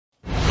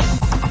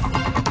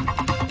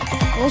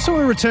Also,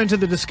 we return to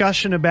the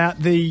discussion about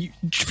the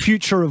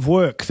future of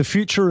work, the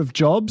future of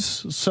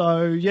jobs.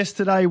 So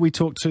yesterday we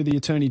talked to the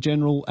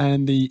Attorney-General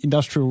and the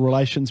Industrial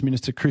Relations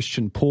Minister,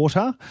 Christian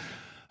Porter,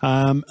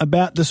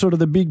 about the sort of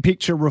the big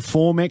picture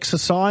reform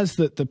exercise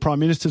that the Prime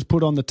Minister's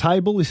put on the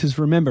table. This is,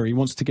 remember, he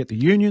wants to get the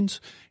unions,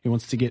 he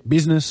wants to get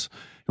business,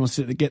 he wants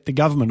to get the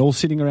government all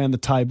sitting around the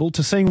table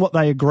to seeing what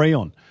they agree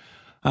on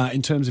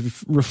in terms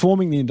of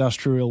reforming the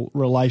industrial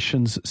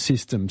relations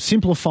system,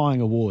 simplifying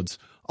awards.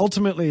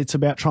 Ultimately, it's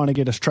about trying to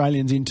get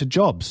Australians into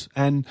jobs.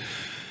 And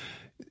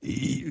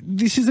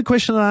this is the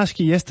question I asked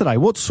you yesterday.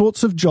 What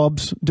sorts of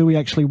jobs do we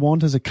actually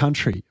want as a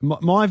country?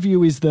 My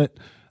view is that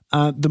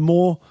the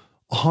more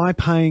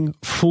high-paying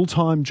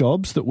full-time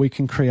jobs that we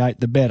can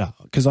create, the better,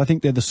 because I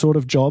think they're the sort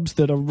of jobs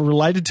that are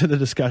related to the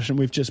discussion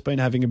we've just been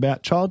having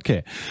about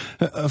childcare.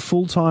 A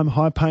full-time,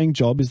 high-paying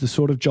job is the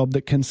sort of job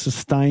that can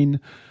sustain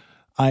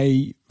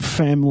a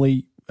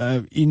family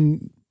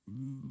in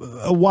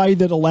a way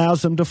that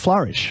allows them to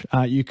flourish.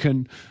 You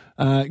can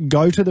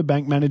go to the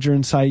bank manager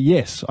and say,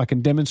 yes, I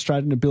can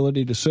demonstrate an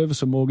ability to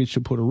service a mortgage, to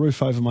put a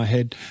roof over my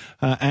head,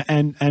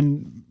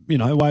 and you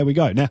know, away we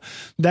go. Now,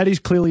 that is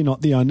clearly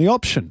not the only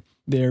option.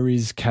 There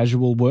is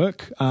casual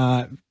work.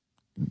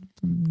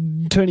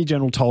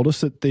 Attorney-General told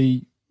us that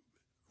the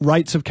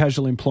rates of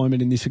casual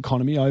employment in this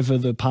economy over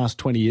the past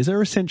 20 years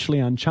are essentially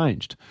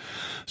unchanged.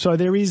 So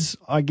there is,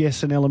 I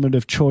guess, an element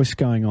of choice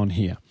going on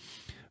here.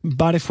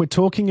 But if we're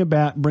talking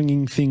about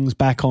bringing things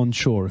back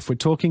onshore, if we're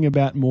talking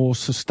about more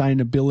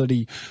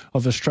sustainability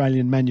of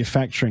Australian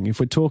manufacturing, if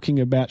we're talking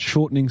about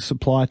shortening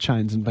supply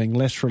chains and being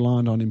less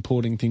reliant on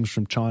importing things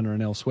from China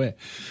and elsewhere,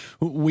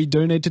 we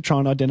do need to try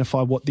and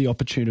identify what the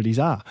opportunities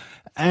are.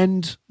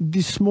 And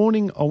this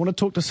morning, I want to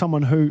talk to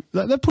someone who,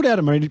 they put out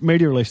a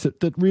media release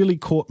that really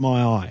caught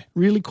my eye,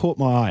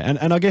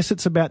 And I guess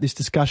it's about this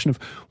discussion of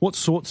what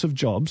sorts of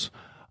jobs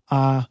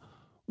are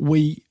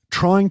we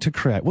trying to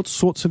create? What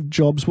sorts of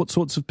jobs, what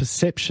sorts of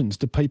perceptions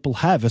do people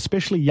have,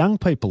 especially young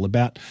people,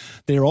 about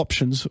their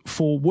options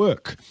for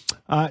work?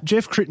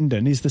 Geoff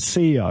Crittenden is the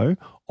CEO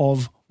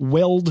of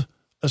Weld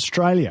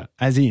Australia,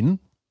 as in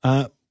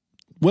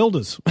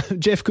welders.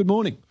 Geoff, good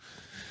morning.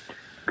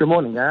 Good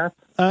morning, Gareth.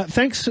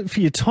 Thanks for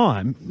your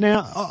time.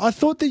 Now, I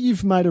thought that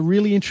you've made a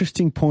really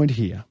interesting point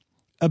here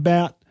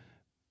about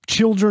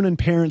children and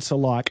parents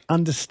alike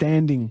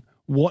understanding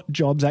what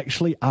jobs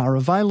actually are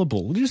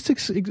available. Just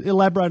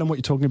elaborate on what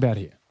you're talking about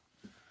here.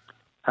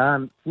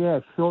 Yeah,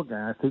 sure,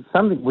 Gareth. It's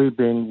something we've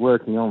been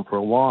working on for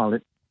a while.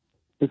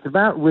 It's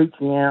about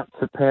reaching out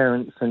to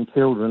parents and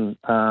children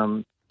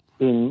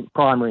in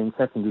primary and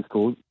secondary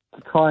schools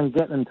to try and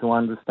get them to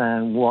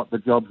understand what the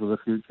jobs of the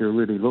future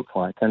really look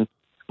like. And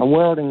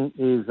welding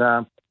is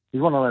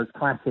one of those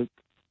classic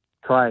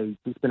trades.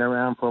 It's been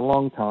around for a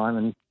long time,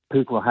 and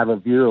people have a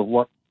view of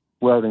what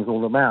welding's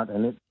all about,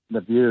 and it's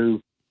the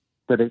view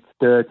that it's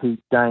dirty,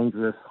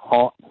 dangerous,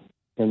 hot,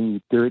 and you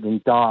do it in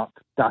dark,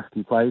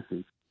 dusty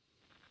places.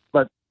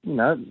 But, you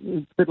know,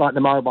 it's a bit like the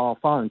mobile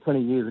phone.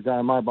 20 years ago,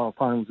 a mobile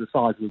phone was the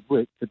size of a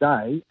brick.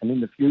 Today, and in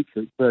the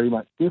future, it's very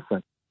much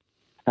different.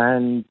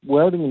 And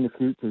welding in the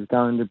future is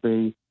going to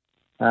be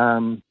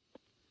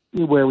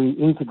where we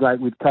integrate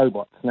with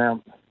cobots.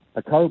 Now,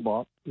 a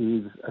cobot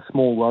is a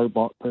small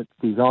robot that's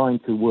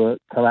designed to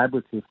work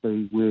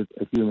collaboratively with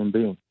a human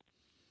being.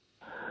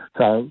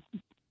 So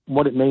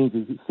what it means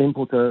is it's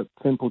simple to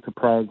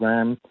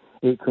program.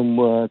 It can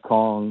work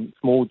on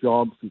small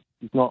jobs.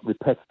 It's not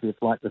repetitive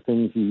like the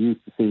things you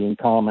used to see in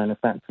car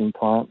manufacturing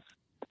plants.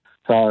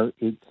 So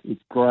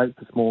it's great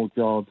for small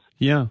jobs.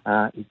 Yeah.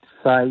 It's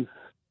safe.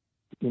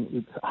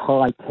 It's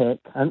high tech,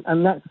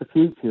 and that's the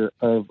future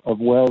of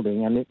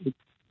welding. And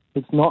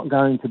it's not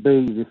going to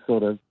be this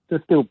sort of.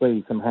 There'll still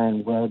be some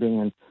hand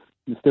welding, and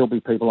there'll still be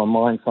people on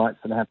mine sites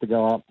that have to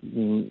go up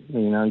and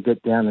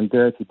get down and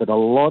dirty. But a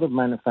lot of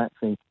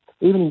manufacturing,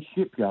 even in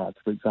shipyards,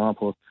 for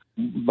example,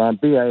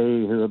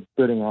 BAE, who are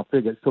building our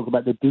frigates, talk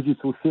about the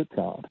digital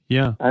shipyard.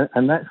 Yeah.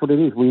 And that's what it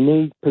is. We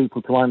need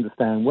people to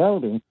understand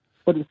welding,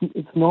 but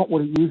it's not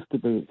what it used to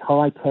be. It's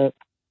high tech.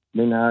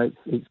 You know,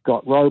 it's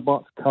got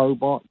robots,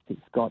 cobots.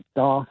 It's got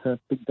data,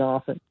 big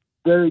data.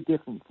 Very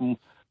different from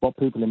what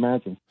people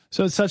imagine.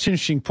 So it's such an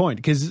interesting point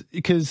because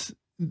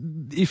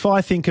if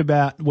I think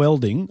about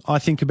welding, I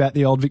think about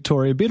the old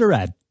Victoria Bitter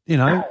ad. You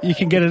know, you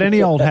can get it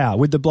any old how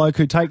with the bloke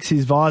who takes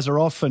his visor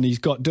off and he's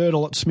got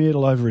dirt smeared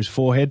all over his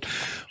forehead,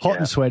 hot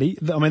and sweaty.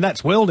 I mean,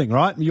 that's welding,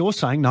 right? And you're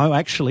saying, no,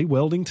 actually,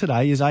 welding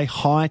today is a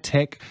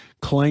high-tech,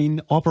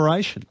 clean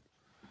operation.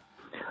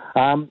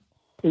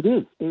 It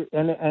is.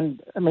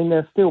 And I mean,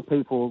 there's still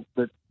people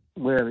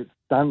where it's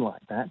done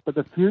like that, but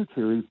the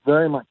future is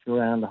very much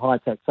around the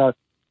high-tech. So,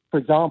 for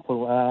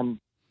example,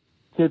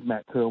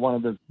 Tidmac, who are one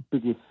of the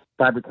biggest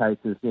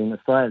fabricators in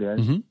Australia,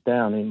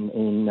 down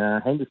in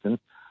Henderson,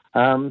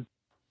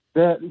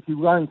 if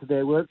you go into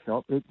their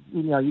workshop,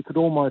 you could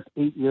almost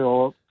eat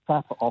your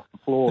supper off the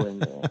floor in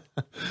there.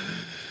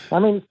 I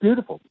mean, it's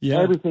beautiful.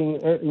 Yeah.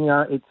 Everything,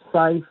 it's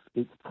safe,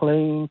 it's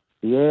clean,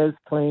 the air's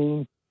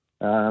clean.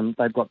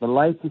 They've got the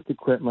latest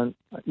equipment.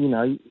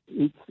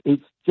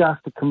 It's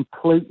just a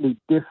completely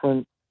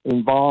different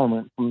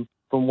environment from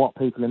what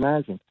people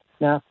imagine.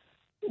 Now,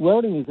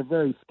 welding is a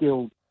very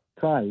skilled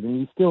trade, and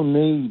you still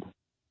need,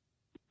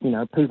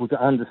 people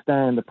to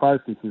understand the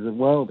processes of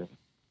welding.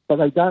 But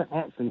they don't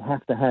actually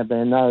have to have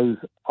their nose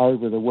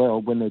over the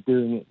weld when they're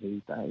doing it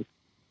these days.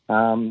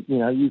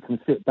 You can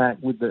sit back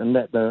and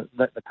let the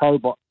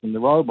cobots and the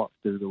robots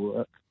do the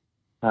work,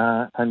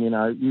 and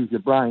use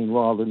your brain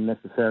rather than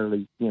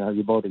necessarily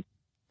your body.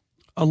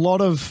 A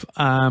lot of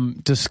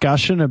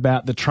discussion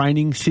about the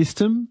training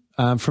system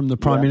from the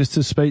Prime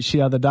Minister's speech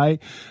the other day.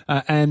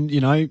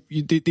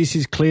 This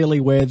is clearly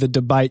where the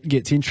debate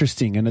gets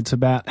interesting, and it's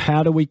about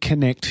how do we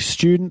connect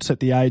students at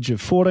the age of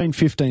 14,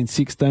 15,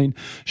 16,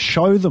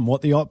 show them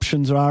what the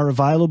options are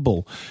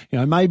available.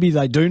 Maybe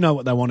they do know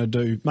what they want to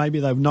do.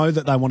 Maybe they know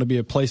that they want to be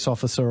a police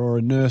officer or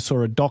a nurse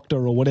or a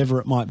doctor or whatever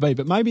it might be,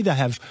 but maybe they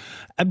have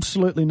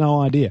absolutely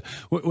no idea.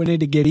 We need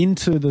to get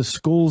into the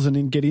schools and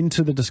then get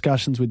into the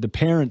discussions with the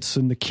parents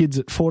and the kids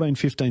at 14,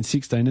 15,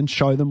 16 and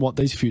show them what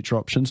these future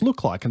options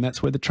look like. And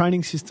that's where the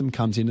training system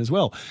comes in as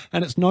well.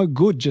 And it's no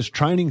good just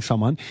training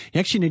someone. You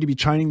actually need to be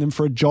training them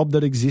for a job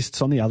that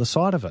exists on the other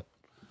side of it.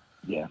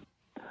 Yeah.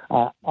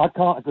 I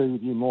can't agree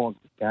with you more,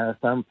 Gareth.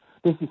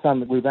 This is something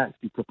that we've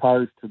actually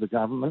proposed to the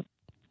government.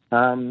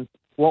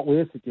 What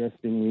we're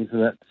suggesting is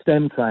that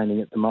STEM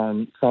training at the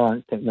moment,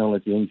 science,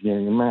 technology,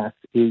 engineering and maths,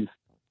 is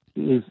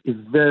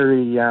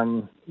very,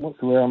 what's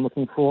the word I'm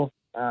looking for?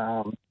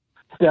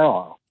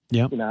 Sterile.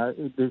 Yeah.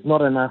 There's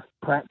not enough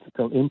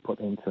practical input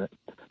into it.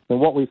 So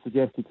what we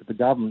suggested to the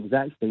government is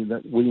actually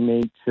that we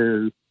need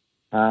to,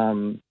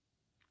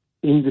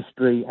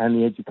 industry and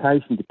the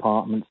education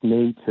departments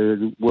need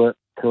to work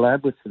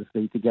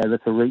collaboratively together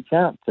to reach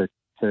out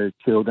to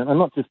children, and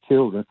not just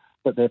children,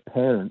 but their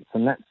parents,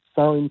 and that's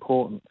so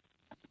important.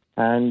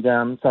 And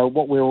so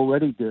what we're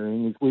already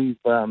doing is we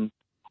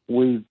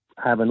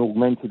have an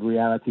augmented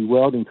reality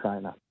welding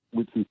trainer,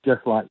 which is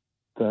just like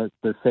the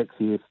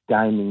sexiest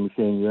gaming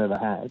machine you ever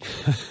had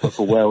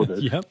for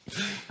welders. Yep.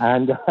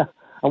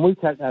 And we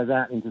take those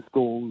out into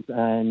schools,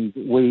 and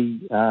we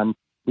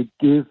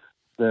give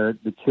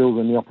the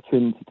children the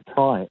opportunity to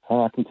try it.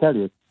 And I can tell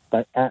you,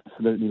 they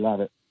absolutely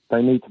love it.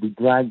 They need to be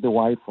dragged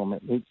away from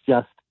it. It's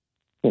just,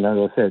 as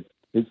I said,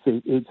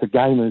 it's a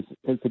gamer's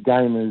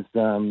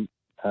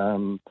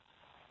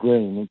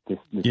green. This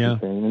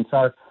machine,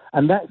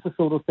 and that's the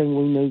sort of thing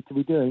we need to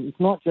be doing. It's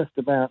not just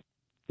about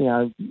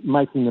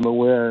making them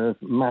aware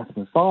of maths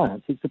and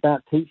science. It's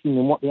about teaching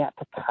them what the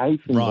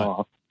applications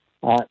are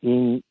for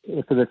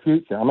the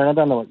future. I mean, I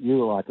don't know what you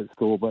were like at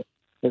school, but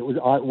it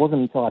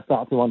wasn't until I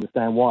started to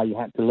understand why you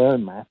had to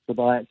learn maths that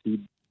I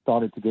actually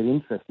started to get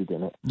interested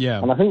in it. Yeah.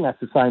 And I think that's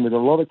the same with a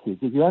lot of kids.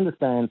 If you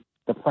understand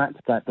the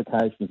practical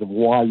applications of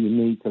why you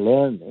need to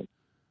learn it,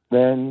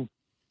 then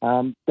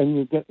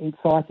you get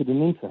excited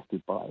and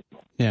interested by it.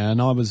 Yeah,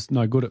 and I was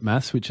no good at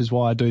maths, which is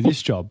why I do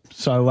this job.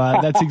 So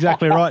that's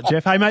exactly right,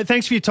 Geoff. Hey, mate,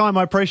 thanks for your time.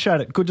 I appreciate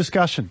it. Good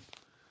discussion.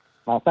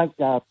 Thanks,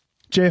 Gareth.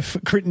 Geoff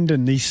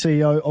Crittenden, the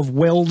CEO of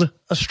Weld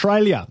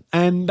Australia.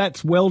 And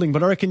that's welding,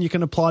 but I reckon you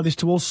can apply this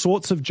to all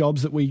sorts of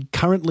jobs that we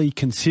currently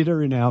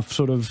consider in our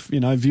sort of,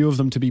 view of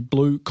them to be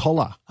blue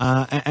collar.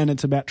 And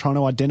it's about trying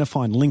to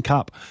identify and link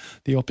up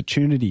the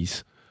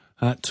opportunities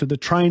to the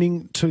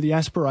training, to the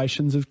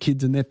aspirations of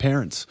kids and their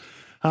parents.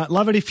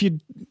 Love it if you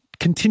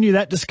continue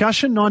that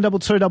discussion.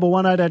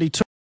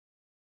 92211882.